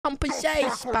I'm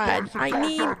possessed, bud.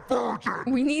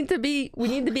 We need to be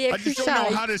I just don't know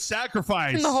how exercised to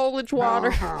sacrifice. in the Holich water.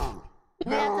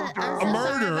 We have to, I'm so A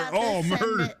sorry murder. about Oh, this, murder.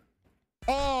 Send it.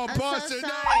 Oh, I'm so busted.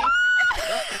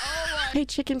 sorry. Hey,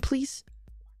 chicken, please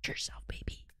watch yourself,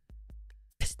 baby.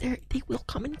 Because they will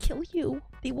come and kill you.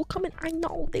 They will come and, I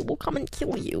know, they will come and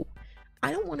kill you.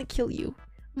 I don't want to kill you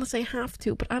unless I have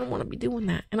to, but I don't want to be doing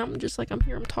that. And I'm just like, I'm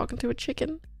here, I'm talking to a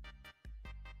chicken.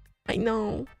 I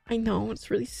know, it's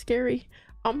really scary.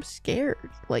 I'm scared.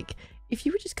 Like, if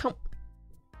you would just come.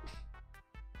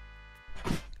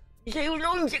 You say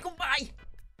hello, you say goodbye.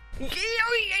 You say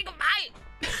hello, you say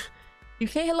goodbye. You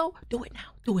say hello? Do it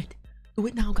now. Do it. Do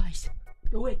it now, guys.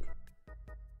 Do it.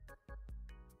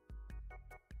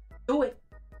 Do it.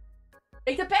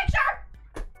 Take the picture.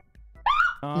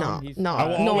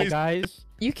 No, guys.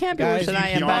 You can't be worse than I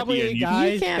am. Probably, You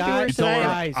can't be worse than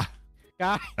I am.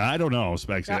 Guys. I don't know,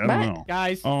 Spexy. I don't know.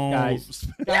 Guys. Oh, Guys.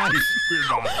 We're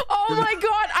not. Oh my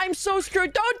God, I'm so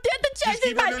screwed. Don't get the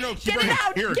chest, bud. No, Get it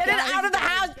out. Here. Get it out of the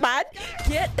house, bud.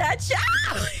 Get that shit.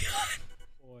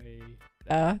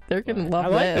 They're gonna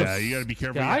love this. Yeah, you gotta be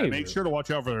careful. Yeah, make sure to watch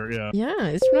out for her. Yeah. Yeah,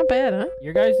 it's not bad, huh?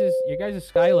 Your guys'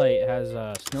 skylight has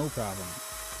a snow problem.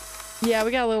 Yeah,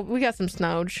 we got some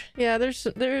snow. Yeah, there's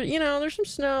some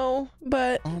snow,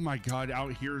 but Oh my God,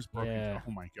 out here is broken. Yeah.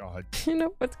 Oh my God. you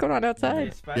know what's going on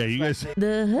outside. Yeah, you guys.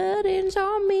 The hoodin's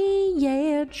on me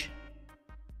edge.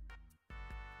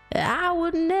 I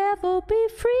would never be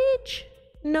free.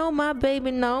 No, my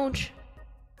baby, no.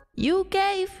 You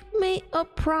gave me a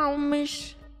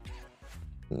promise.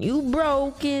 You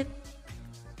broke it.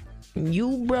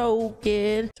 You broke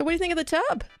it. So what do you think of the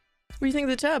tub? What do you think of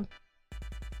the tub?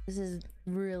 This is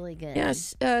really good.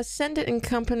 Yes, Send It and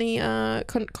Company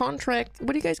contract.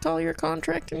 What do you guys call your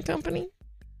contracting company?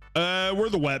 We're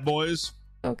the wet boys.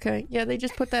 Okay, yeah, they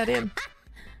just put that in.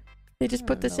 They just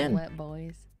put this in. Wet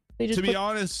boys. They just To be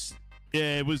honest,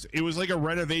 yeah, it was like a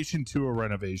renovation to a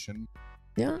renovation.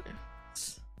 Yeah.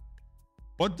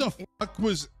 What the fuck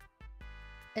was?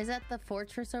 Is that the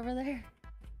fortress over there?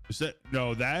 Is that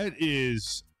no? That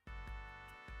is.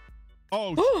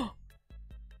 Oh.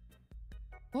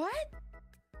 What?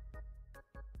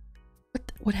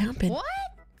 What happened? What?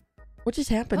 What just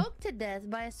happened? Poked to death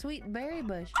by a sweet berry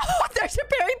bush. Oh, there's a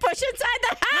berry bush inside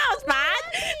the house,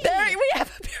 man. We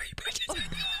have a berry bush inside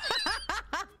the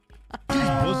house.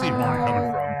 Where's pussy horn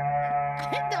coming from?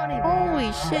 I don't even Holy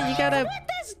know. shit, you gotta. What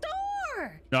this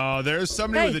door? No, there's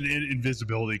somebody Hey. with an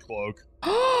invisibility cloak.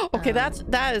 Okay,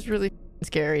 that is really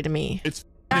scary to me. It's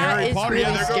That Harry is Potter. really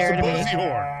Yeah, there scary goes to the me. pussy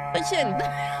horn. Listen.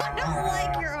 I don't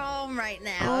like your home right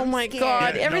now. Oh I'm my scared.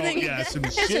 God, Yeah, everything. No, yeah, some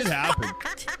shit happened.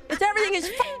 Everything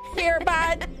is here,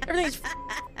 bud. Everything's.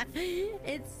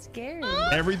 It's scary.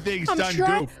 Everything's done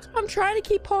goofed. I'm trying to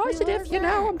keep positive, you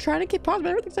know. I'm trying to keep positive.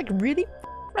 Everything's like really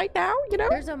right now, you know.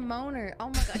 There's a moaner. Oh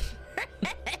my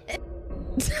gosh.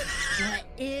 What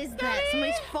is that?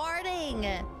 Somebody's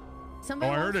farting.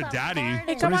 Somebody Oh, I heard a wants to daddy. fart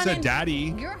Hey, in. come Somebody on said in.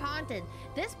 daddy. You're haunted.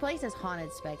 This place is haunted,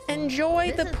 Spexy. Enjoy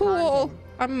This the is pool. haunted.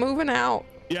 I'm moving out.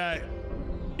 Yeah.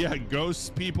 Yeah,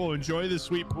 ghost people, enjoy the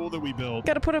sweet pool that we built.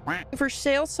 Gotta put a for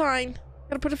sale sign.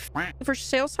 Gotta put a for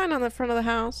sale sign on the front of the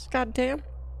house. God damn.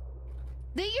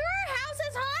 Your house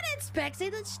is haunted,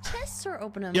 Spexy. The chests are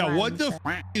open and Yeah, loud what and the stuff.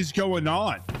 f is going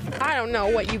on? I don't know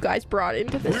what you guys brought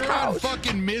into this We're on house.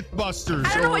 fucking Mythbusters.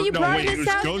 I don't know what you no, brought wait, in it this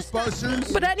was house.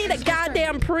 Ghostbusters? But I need a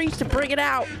goddamn priest to bring it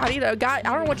out. I need a guy. I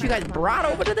don't know what you guys brought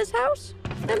over to this house.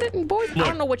 And boys, I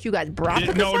don't know what you guys brought to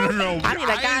this no, house. no. I need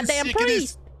a am goddamn sick of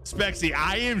priest. this, Spexy,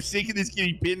 I am sick of this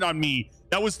getting pinned on me.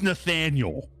 That was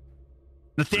Nathaniel.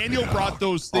 Nathaniel brought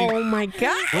those things. Oh my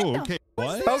god. Oh, okay.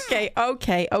 What? Okay.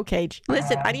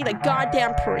 Listen, I need a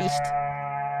goddamn priest.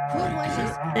 Who was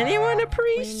this? Anyone a We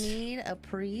priest? need a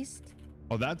priest.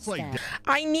 Oh, that's like. Stab.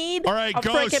 I need All right, a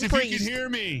Ghost, freaking if priest. you can hear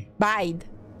me, Bide.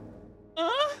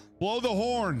 blow the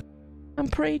horn. I'm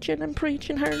preaching,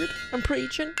 heard. I'm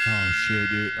preaching. Oh, shit,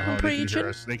 dude. Oh, I'm they can preaching. hear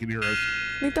us. They can hear us.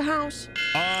 Need the house.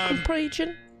 I'm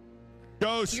preaching.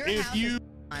 Ghost, Your if house you is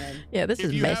haunted. Yeah, this if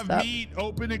is you messed have up. meat,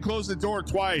 open and close the door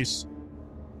twice.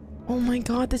 Oh my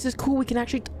god, this is cool. We can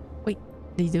actually. Wait,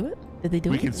 did he do it? Did they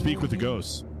do We it? can speak with the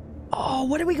ghosts. Oh,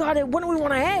 what do we got? What do we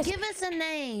want to ask? Give us a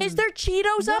name. Is there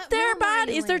Cheetos up What there, room are bud?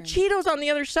 you Is there in? Cheetos on the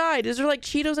other side? Is there like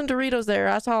Cheetos and Doritos there?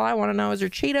 That's all I want to know. Is there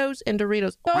Cheetos and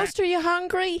Doritos? Ghost, are you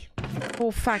hungry? Oh,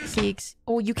 fuck sakes.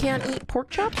 Oh, you can't eat pork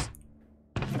chops?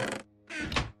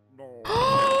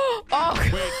 Oh,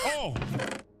 Wait,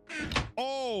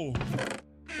 oh!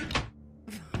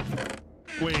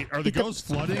 Wait, are the ghosts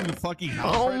flooding the fucking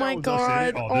house? Oh right my now? Is god. that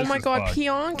it? Oh my this is god. fucked.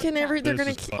 Pionk and they're This gonna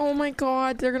is fucked. oh my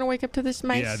god. They're gonna wake up to this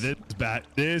mess. Yeah, this is bad.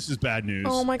 This is bad news.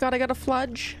 Oh my god, I got a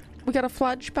fludge. We got a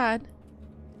fludge bad.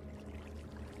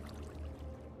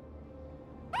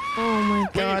 Oh my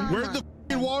god. Wait, where'd the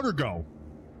fucking water go?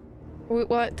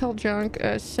 What? Tell Junk.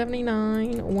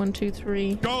 79,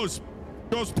 123. Ghost,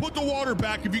 put the water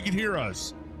back if you can hear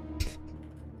us.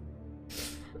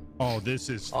 Oh, this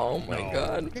is. Oh my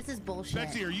god. This is bullshit.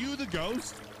 Betsy, are you the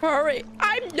ghost? Hurry.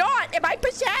 I'm not. Am I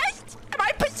possessed? Am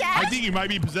I possessed? I think you might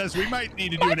be possessed. We might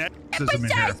need to do an exorcism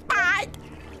in here. Possessed, bud.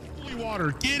 Holy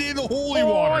water. Get in the holy Oh,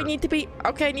 water. I need to be.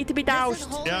 Okay, I need to be This is doused.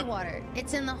 holy Yep. water.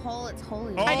 It's in the hole. It's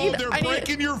holy Oh, water. they're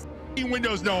breaking your fucking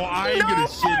windows. No, I am No, gonna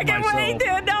shit fucking myself. what he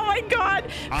did. Oh my god.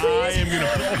 I Please. am gonna.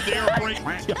 Oh, they're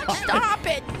breaking. Stop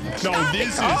it. No, Stop this it.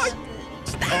 is. Oh,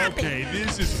 stop Okay,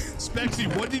 this is. Spexy,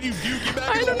 what did you do? Get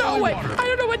back I in don't the know holy what. water. I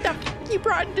don't know what the f you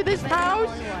brought into this house.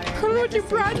 holy water. I don't know what you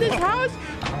brought in this house.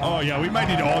 Oh, yeah, we might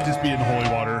need to all just be in the holy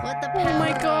water. What the Oh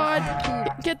my power god.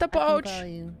 of- Get the I can pouch. call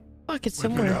you. Fuck, it's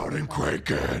somewhere. and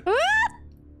crank it. Oh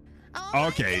my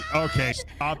Okay, okay,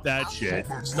 stop that shit.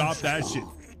 Stop that shit.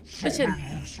 Listen.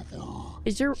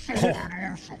 Is there? Oh,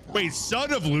 wait,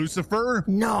 son of Lucifer?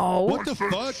 No. What the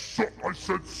fuck? I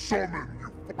said summon,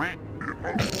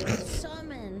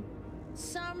 you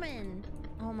Summon.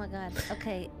 Oh my god.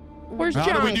 Okay. Where's How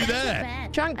do we Junk? do That's that?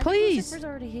 bad. Junk, I think please. Lucifer's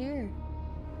already here.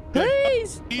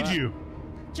 Please. Need you.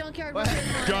 Junkyard.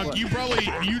 Junk, you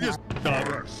just.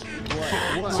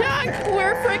 Junk,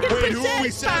 we're friggin' Wait, who are we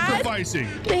possessed, bud. sacrificing?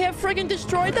 They have friggin'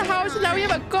 destroyed the house, and now we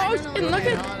have a ghost. And look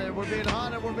at. We're being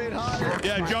haunted. We're being haunted.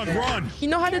 Yeah, Junk, run. You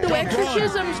know how to do Junk, run.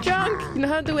 exorcisms, Junk. You know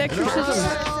how to do exorcisms.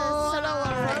 Oh, I don't want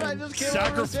to run. I just can't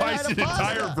Sacrifice an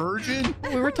entire virgin?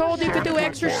 We were told you could do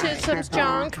exorcisms,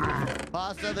 Junk.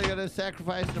 Pasta, they're gonna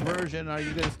sacrifice the virgin. Are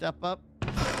you gonna step up?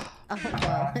 Oh,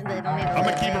 well, they don't need to I'm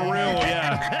gonna keep it real,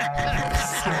 yeah.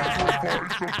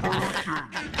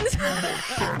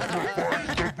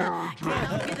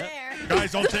 I'll be there.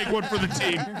 Guys, I'll take one for the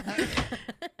team.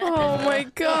 Oh my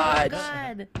god.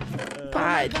 God.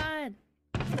 Bud. God.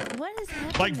 What is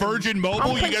happening? Like Virgin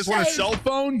Mobile, you guys want a possessed. cell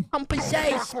phone? I'm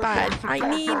possessed, bud.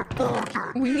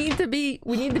 We need to be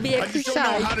I just don't know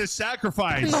how exercised to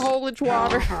sacrifice. in the holage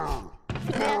water.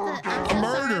 A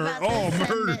murder. Oh,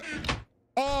 murder.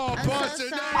 Oh, I'm so busted.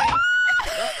 sorry.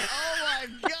 Oh my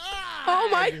god! Oh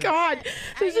my god. Are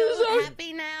This you is so.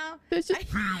 happy now? This is.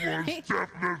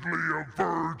 definitely a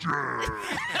virgin.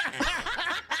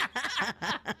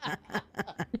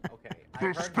 Okay,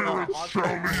 The spirit shall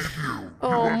lead you.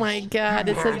 Oh my god.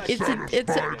 It's a.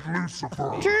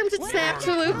 Lucifer. Germs, it's an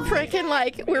absolute freaking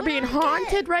like we're being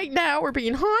haunted right now. We're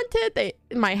being haunted.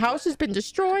 My house has been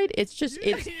destroyed. It's just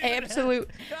it's absolute.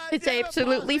 It's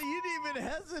absolutely. You didn't even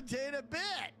hesitate a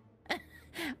bit.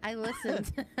 I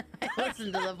listened. I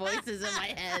listened to the voices in my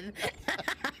head.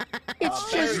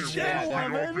 It's Very just. well,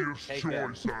 the woman. obvious Take that.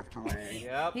 choice after all.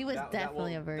 Yep. He was that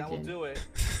definitely will, a That will virgin. do it.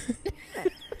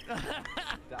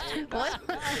 What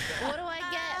do I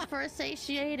get for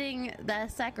satiating the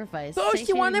sacrifice? Ghost,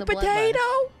 you want a Satiating the bloodlust.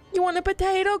 potato? You want a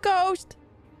potato, Ghost?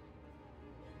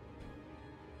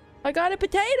 I got a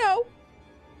potato.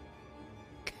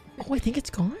 Oh, I think it's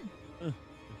gone. I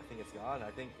think it's gone.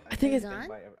 I think it's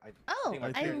gone? I Oh, think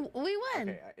my spirit- we won.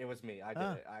 Okay, it was me. I did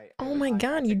it. Oh my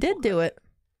god, you take did full do it.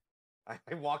 credit.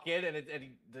 I walk in and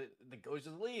the ghost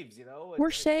just leaves. You know.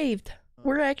 We're saved.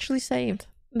 We're actually saved.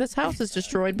 This house is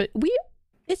destroyed, but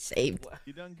it's saved.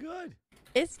 You done good.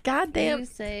 It's goddamn. You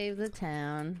saved the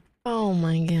town. Oh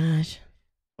my gosh.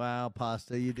 Wow,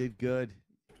 Pasta, you did good.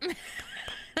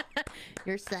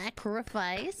 Your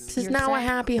sacrifice. This is now a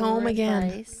happy home again.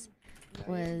 sacrifice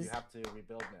You Was have to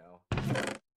rebuild now.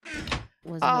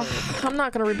 was Oh, worth. I'm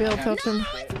not gonna rebuild till tomorrow.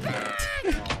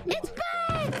 It's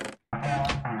back!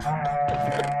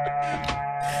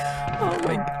 Oh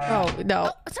my. Oh no.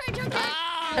 Oh, sorry, Junkyard.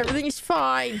 Everything is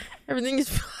fine. Everything is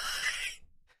fine.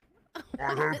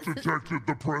 I have detected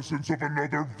the presence of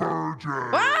another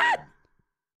virgin. What?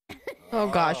 Oh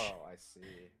gosh. Oh, I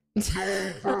see.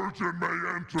 No virgin may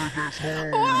enter this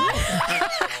home.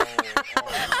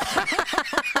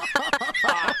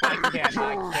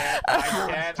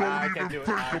 I can't do it.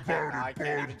 I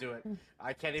can't even do it.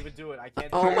 I can't even do it. I can't.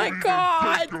 Oh my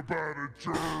god. Think about it,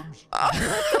 Germs.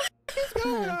 What's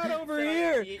going on over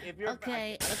here?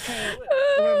 Okay,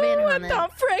 we're being What haunted. the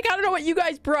frick? I don't know what you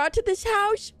guys brought to this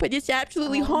house, but it's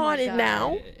absolutely Oh my haunted God.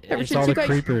 now. Ever It's since all you the guys,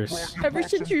 creepers. ever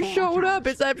since you showed up,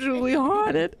 it's absolutely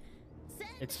haunted.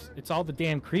 It's all the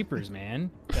damn creepers, man.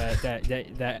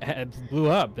 That blew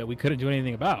up that we couldn't do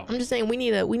anything about. I'm just saying we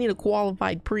need a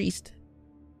qualified priest.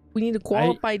 We need a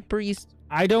qualified priest.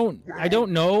 I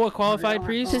don't know a qualified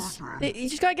priest. You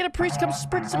just gotta get a priest to come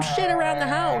spritz some shit around the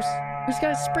house. We just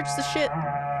gotta spritz the shit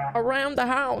around the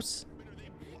house.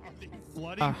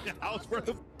 Flooding the house. Where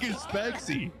the fuck is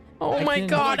Spexy? Oh my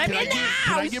god, I'm in the Can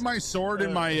I house! get my sword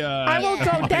and my I will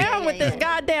go down with this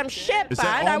goddamn ship, bud.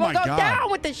 I will go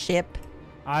down with the ship.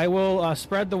 I will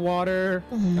spread the water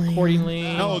accordingly.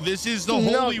 No, this is the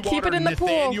holy water. Keep it in the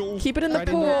pool. Keep it in the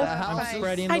pool. I'm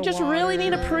spreading I the just water. really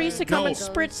need a priest to come and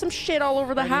spritz some shit all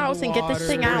over the house and get this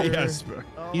thing out. Yes,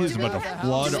 he is about to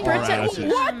flood our Spritz it. asses.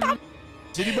 What the?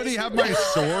 Does anybody have my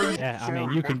sword? Yeah, I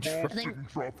mean, you can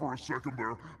for a second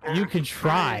there. you can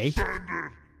try.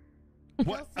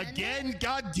 What again?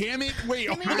 God damn it! Wait,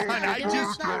 hold on. I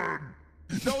just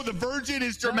no. The Virgin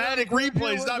is dramatic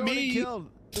replays, not me.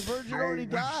 The Virgin already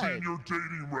We've seen died. your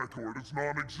dating record. It's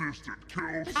non-existent.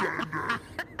 Kill Sander.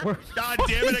 God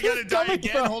damn it! I gotta die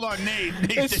again. Hold on, Nate.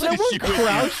 Nate, Is take someone my shit with you.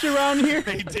 crouched around here?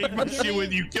 Nate, take my shit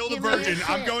with you. Kill the Give me your Virgin.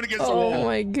 I'm shit. going against the Oh wall.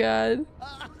 my god.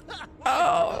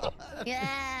 Oh.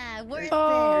 Yeah, worth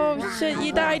Oh it. shit,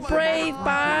 you died brave,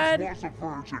 bud. Was a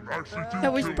virgin. Actually, do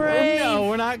That was kill brave. No,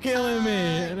 we're not killing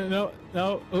me.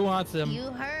 No. Who wants him? You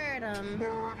heard him.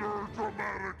 Murder,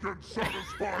 dramatic, and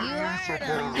satisfying. You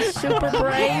heard him. Super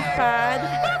brave, bud.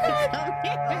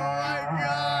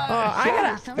 Oh,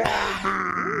 I gotta.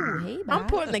 Ooh, hey, I'm bud.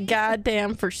 putting a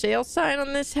goddamn for sale sign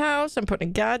on this house. I'm putting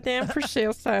a goddamn for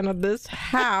sale sign on this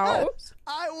house.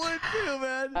 I would too,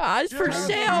 man. It's for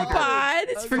sale, bud.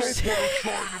 It's for sale.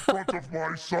 Sign in front of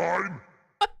my sign.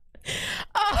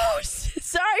 Oh,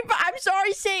 sorry, I'm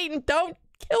sorry, Satan. Don't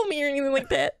kill me or anything like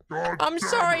that. God I'm damn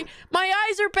sorry. it. My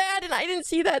eyes are bad and I didn't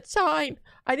see that sign.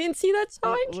 I didn't see that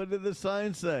sign. What did the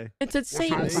sign say? It said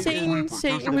Satan. There's a Satan. creeper.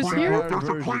 Satan There's was a here. creeper.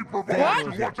 There's a creeper.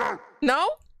 What? Watch out. No?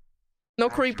 No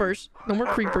creepers. No more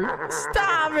creepers.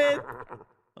 Stop it.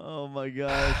 Oh my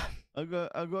gosh. I'm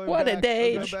going What a back.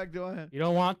 day. I'm going back to my... You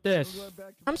don't want this. I'm going back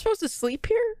to I'm supposed to sleep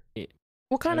here?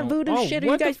 What kind of voodoo Oh, shit are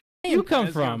you what the guys playing? You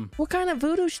come from? What kind of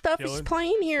voodoo stuff is Chilling.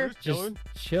 playing here? Just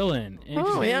chilling. Oh,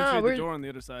 Interesting. yeah, Through we're- the door on the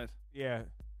other side. Yeah.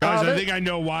 Guys, Oh, I think I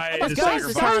know why Oh, the guys,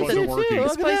 it's sacrifice haunted. wasn't working.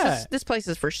 Look at that. This place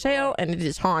is for sale and it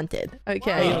is haunted.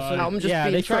 Okay, Oh, so- I'm just yeah,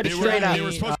 being they tried to straight up. They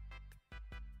were supposed